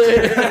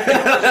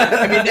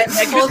mean,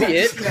 that could be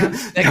it.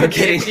 That could be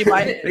it. Can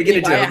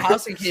you buy a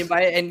house, and can you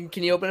buy it, and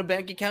can you open a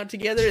bank account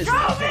together? Yeah.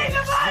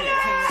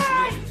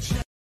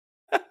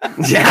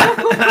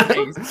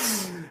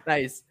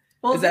 Nice.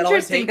 Well, is it's that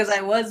interesting because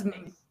I was.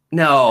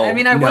 No. I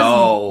mean, I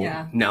wasn't.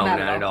 Yeah, no, not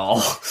at all.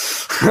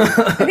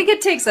 I think it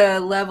takes a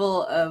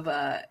level of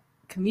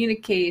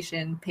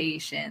communication,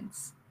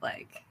 patience,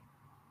 like,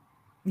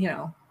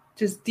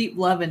 just deep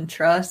love and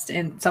trust.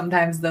 And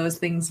sometimes those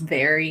things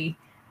vary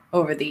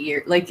over the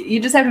year. Like, you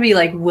just have to be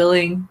like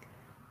willing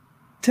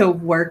to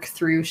work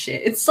through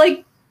shit. It's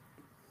like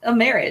a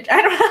marriage.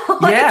 I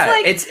don't know.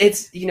 Yeah,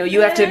 it's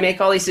you have to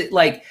make all these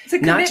like, it's a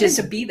commitment not just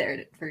to be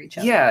there for each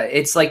other. Yeah,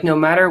 it's like no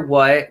matter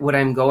what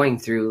I'm going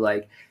through,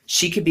 like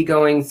she could be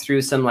going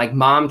through some like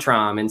mom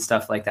trauma and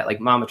stuff like that,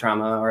 like mama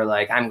trauma, or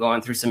like I'm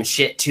going through some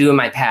shit too in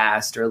my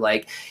past, or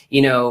like,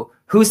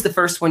 who's the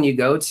first one you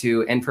go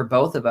to? And for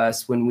both of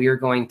us, when we are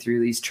going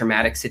through these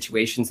traumatic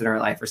situations in our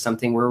life or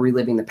something, we're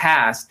reliving the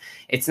past,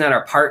 it's not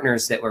our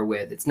partners that we're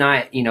with. It's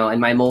not,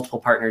 and my multiple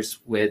partners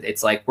with,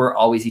 it's like, we're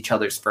always each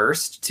other's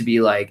first to be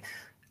like,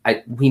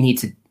 I need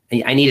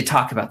to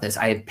talk about this.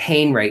 I have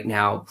pain right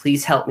now.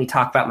 Please help me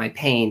talk about my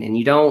pain. And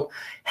you don't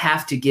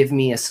have to give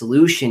me a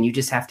solution. You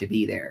just have to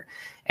be there.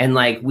 And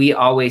like, we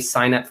always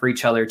sign up for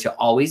each other to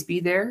always be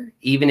there,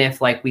 even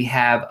if like we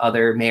have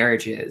other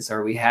marriages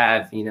or we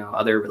have,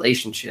 other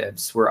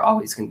relationships, we're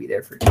always going to be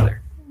there for each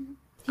other.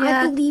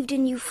 Yeah. I believed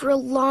in you for a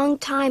long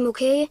time,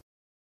 okay?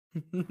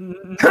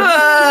 Learn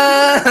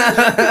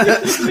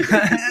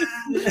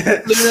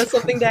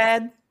something,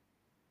 Dad?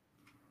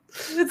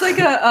 It's like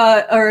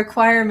a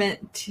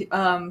requirement to,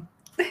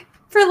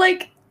 for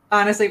like,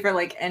 honestly, for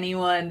like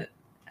anyone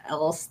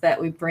else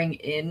that we bring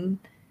in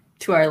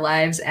to our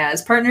lives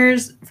as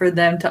partners, for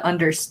them to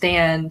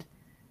understand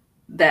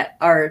that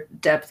our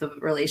depth of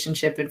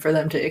relationship and for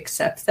them to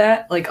accept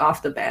that like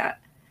off the bat.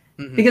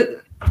 Mm-hmm. Because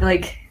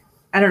like,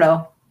 I don't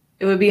know,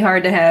 it would be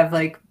hard to have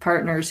like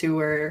partners who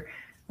were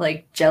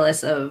like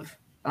jealous of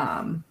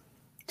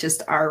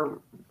just our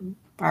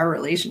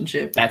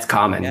relationship. That's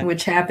common.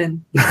 Which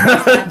happened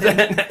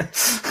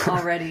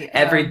already.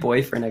 Every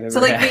boyfriend I've ever so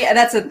like had.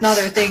 That's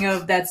another thing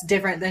of that's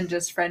different than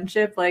just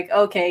friendship. Like,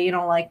 okay, you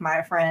don't like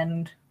my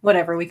friend,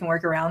 whatever, we can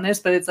work around this.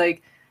 But it's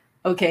like,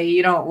 okay,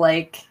 you don't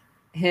like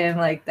him,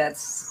 like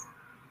that's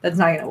not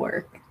gonna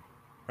work.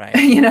 Right.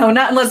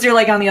 Not unless you're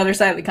like on the other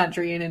side of the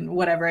country and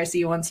whatever, I see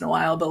you once in a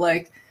while. But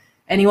like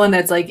anyone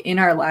that's like in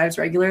our lives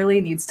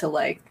regularly needs to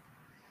like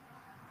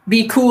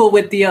be cool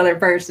with the other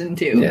person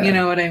too. Yeah. You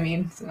know what I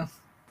mean? So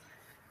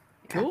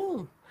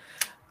cool.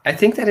 I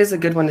think that is a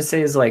good one to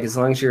say, is like, as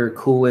long as you're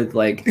cool with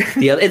like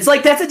the other, it's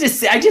like,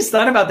 I just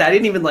thought about that. I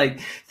didn't even like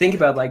think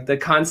about like the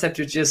concept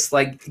of just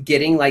like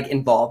getting like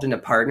involved in a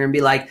partner and be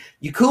like,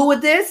 you cool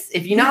with this?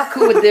 If you're not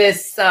cool with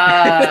this,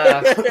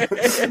 that's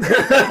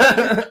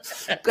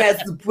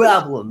the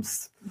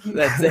problems.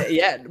 That's it.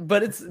 Yeah.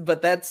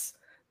 But that's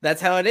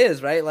how it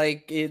is, right?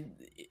 Like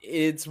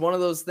it's one of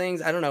those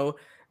things. I don't know.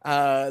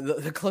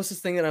 The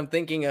closest thing that I'm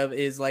thinking of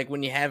is like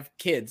when you have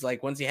kids,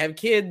 like once you have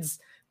kids,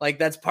 like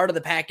that's part of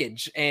the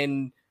package,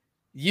 and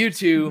you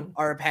two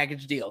are a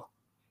package deal.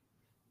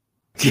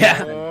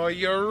 Yeah. Oh,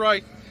 you're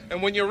right.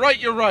 And when you're right,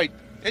 you're right.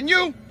 And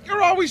you're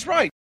always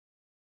right.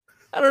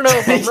 I don't know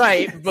if I'm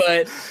right,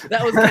 but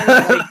that was kind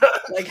of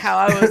like how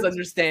I was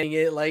understanding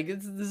it. Like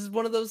this is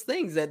one of those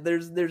things that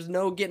there's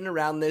no getting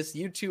around this.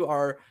 You two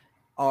are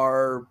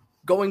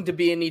going to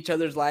be in each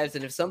other's lives,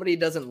 and if somebody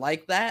doesn't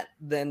like that,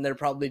 then they're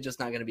probably just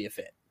not going to be a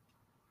fit.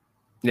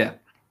 Yeah.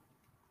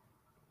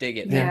 Dig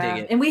it. Yeah.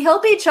 Dig it. And we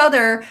help each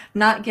other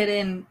not get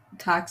in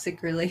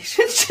toxic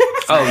relationships.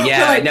 Oh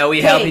yeah, like, no, we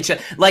help each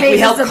other. Like we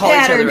help call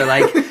each other. We're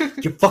like,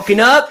 you're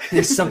fucking up.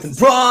 There's something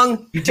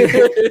wrong. You do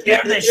get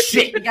out of that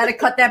shit. You got to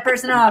cut that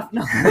person off.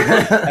 No.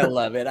 I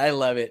love it. I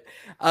love it.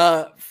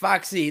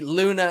 Foxy,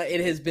 Luna,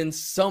 it has been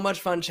so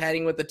much fun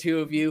chatting with the two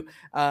of you.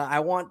 I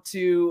want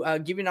to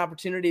give you an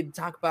opportunity to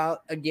talk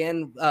about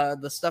again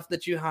the stuff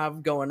that you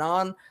have going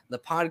on, the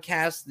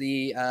podcast,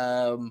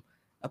 the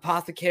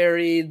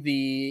Apothecary,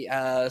 the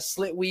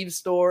Slit Weave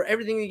store,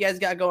 everything you guys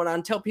got going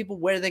on. Tell people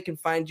where they can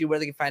find you, where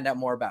they can find out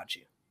more about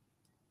you.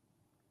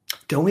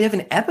 Don't we have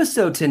an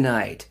episode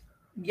tonight?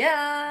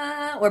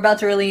 Yeah, we're about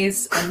to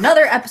release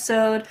another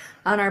episode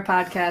on our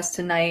podcast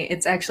tonight.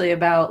 It's actually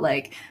about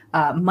like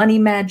money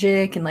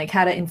magic and like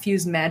how to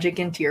infuse magic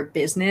into your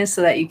business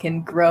so that you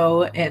can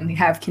grow and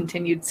have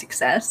continued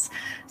success.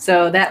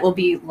 So that will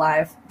be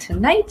live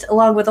tonight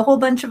along with a whole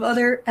bunch of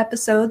other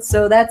episodes.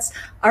 So that's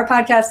our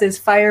podcast is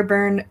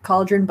Fireburn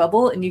Cauldron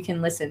Bubble, and you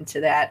can listen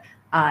to that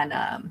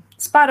on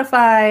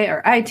Spotify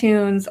or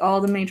iTunes, all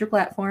the major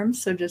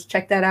platforms. So just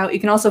check that out. You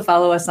can also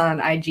follow us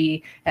on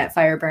IG at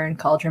Fireburn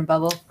Cauldron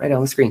Bubble. Right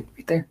on the screen,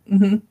 right there.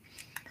 Mm-hmm.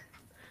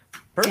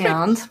 Perfect.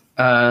 And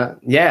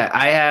yeah,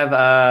 I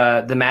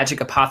have the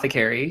Magic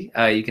Apothecary.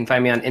 You can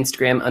find me on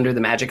Instagram under the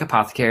Magic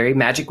Apothecary,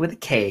 Magic with a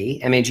K,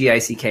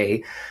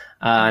 Magick.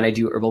 And I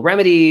do herbal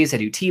remedies. I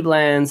do tea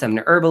blends. I'm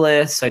an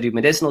herbalist. So I do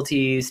medicinal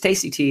teas,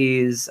 tasty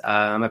teas.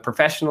 I'm a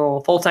professional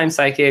full-time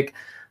psychic.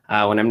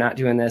 When I'm not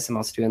doing this, I'm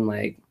also doing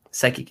like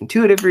psychic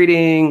intuitive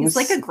readings. It's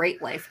like a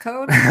great life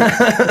code. Kind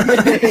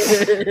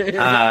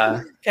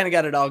of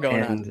got it all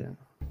going on.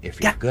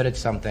 If you're good at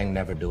something,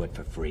 never do it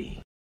for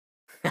free.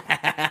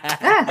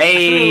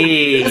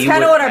 Hey, that's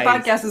kind of what our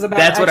podcast is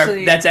about.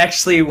 That's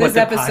actually what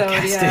the episode,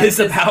 podcast is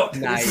about.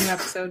 Nice. This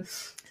episode.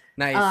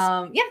 Nice.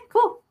 Yeah,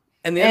 cool.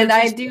 And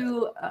I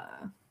do.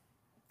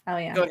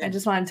 I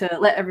just wanted to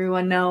let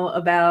everyone know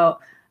about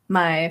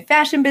my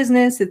fashion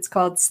business. It's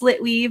called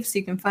Slit Weave, so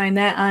you can find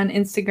that on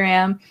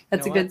Instagram.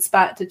 That's a good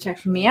spot to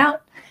check me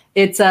out.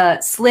 It's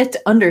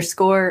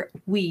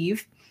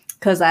slit_weave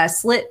because I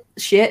slit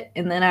shit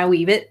and then I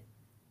weave it,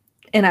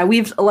 and I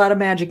weaved a lot of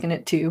magic in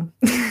it too.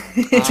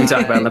 Which we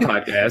talk about on the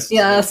podcast.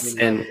 Yes,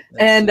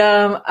 and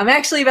I'm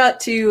actually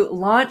about to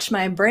launch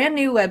my brand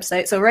new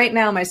website. So right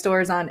now my store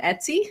is on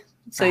Etsy,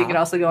 so you can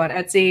also go on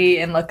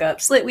Etsy and look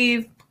up Slit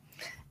Weave.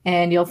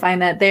 And you'll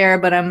find that there.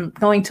 But I'm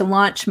going to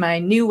launch my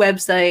new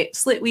website,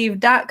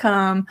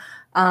 slitweave.com,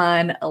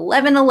 on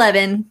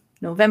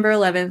November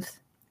 11th.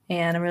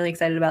 And I'm really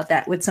excited about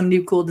that with some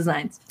new cool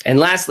designs. And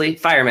lastly,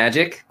 Fire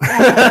Magic.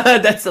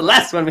 That's the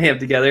last one we have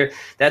together.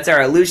 That's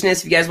our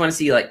illusionist. If you guys want to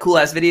see like cool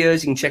ass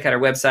videos, you can check out our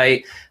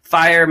website,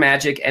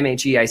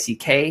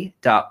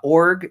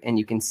 firemagick.org. And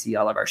you can see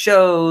all of our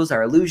shows,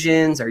 our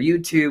illusions, our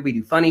YouTube. We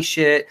do funny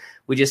shit.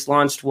 We just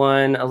launched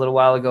one a little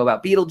while ago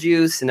about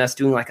Beetlejuice and us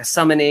doing like a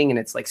summoning, and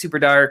it's like super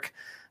dark.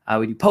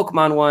 We do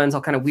Pokemon ones,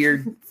 all kind of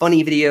weird,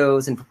 funny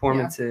videos and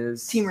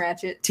performances. Yeah.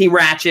 Team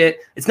Ratchet.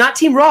 It's not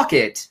Team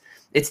Rocket.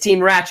 It's Team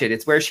Ratchet.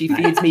 It's where she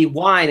feeds me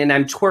wine and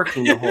I'm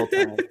twerking the whole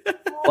time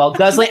while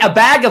guzzling a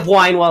bag of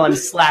wine while I'm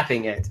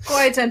slapping it.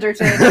 Quite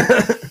entertaining.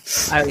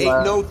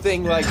 Ain't no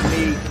thing like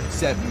me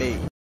except me.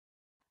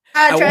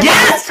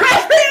 Yes,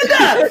 Trash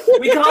Panda!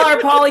 We call our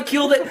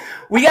polycule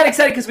we got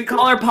excited because we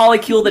call our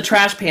polycule the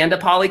Trash Panda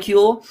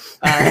polycule.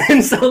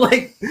 And so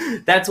like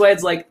that's why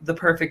it's like the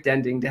perfect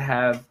ending to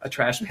have a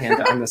Trash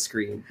Panda on the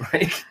screen.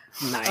 Like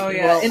nice. Oh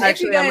yeah. Well, and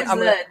actually I'm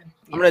going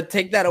to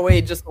take that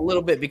away just a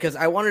little bit because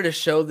I wanted to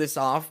show this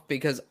off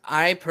because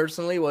I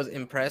personally was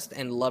impressed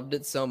and loved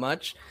it so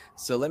much.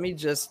 So let me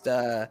just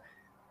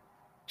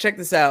check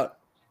this out,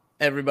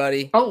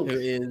 everybody. Oh, who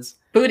is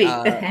booty.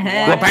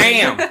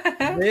 Bam!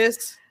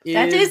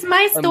 That is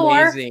my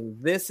store. Amazing.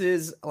 This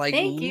is like,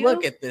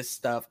 look at this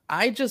stuff.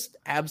 I just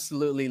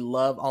absolutely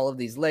love all of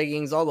these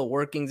leggings, all the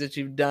workings that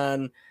you've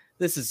done.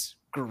 This is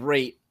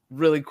great.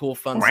 Really cool,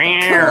 fun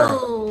stuff.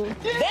 Cool.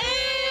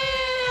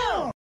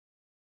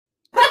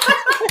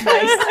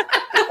 Nice.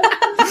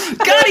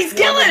 God, he's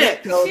killing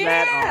it.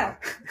 Yeah.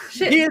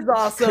 He is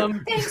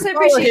awesome. Thanks, I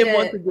Follow appreciate him it.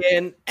 once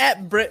again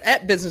at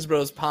Business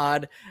Bros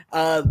Pod.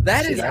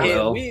 That is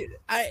it.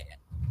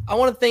 I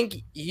want to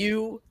thank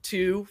you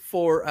two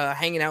for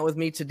hanging out with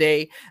me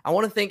today. I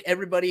want to thank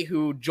everybody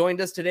who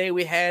joined us today.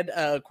 We had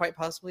quite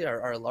possibly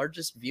our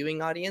largest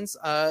viewing audience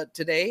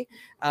today.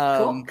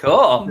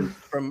 Cool.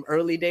 From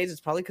early days. It's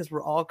probably because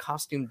we're all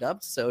costumed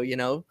up. So,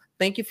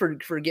 thank you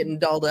for getting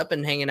dolled up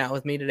and hanging out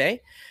with me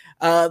today.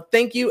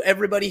 Thank you,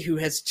 everybody who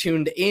has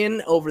tuned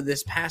in over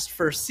this past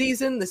first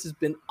season. This has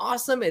been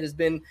awesome. It has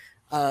been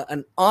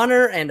an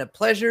honor and a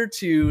pleasure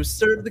to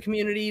serve the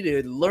community,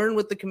 to learn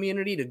with the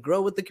community, to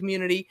grow with the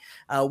community.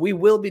 We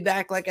will be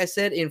back, like I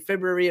said, in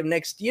February of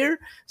next year.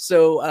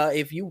 So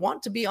if you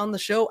want to be on the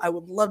show, I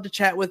would love to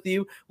chat with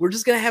you. We're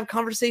just going to have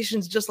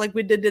conversations just like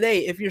we did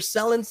today. If you're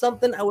selling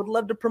something, I would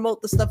love to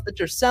promote the stuff that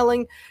you're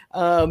selling.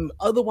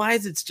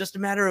 Otherwise, it's just a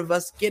matter of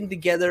us getting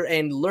together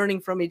and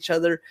learning from each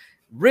other,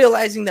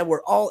 realizing that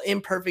we're all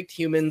imperfect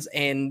humans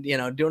and,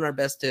 doing our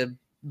best to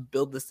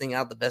build this thing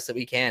out the best that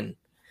we can.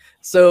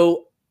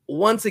 So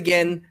once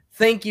again,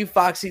 thank you,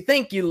 Foxy.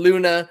 Thank you,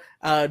 Luna,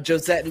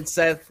 Josette, and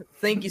Seth.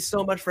 Thank you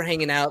so much for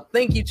hanging out.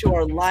 Thank you to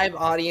our live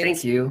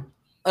audience. Thank you.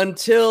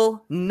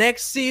 Until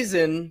next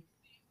season,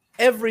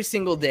 every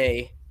single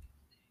day,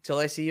 till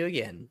I see you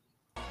again.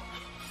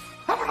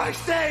 Have a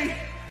nice day.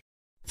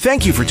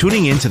 Thank you for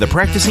tuning in to the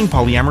Practicing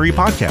Polyamory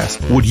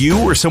podcast. Would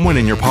you or someone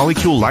in your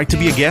polycule like to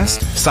be a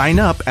guest? Sign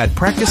up at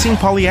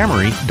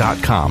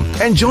practicingpolyamory.com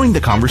and join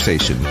the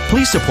conversation.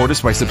 Please support us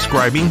by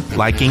subscribing,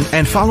 liking,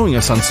 and following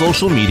us on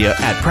social media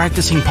at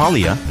Practicing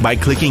Polia by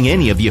clicking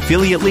any of the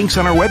affiliate links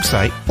on our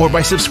website or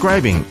by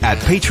subscribing at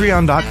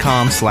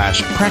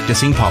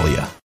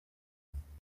patreon.com/practicingpolia.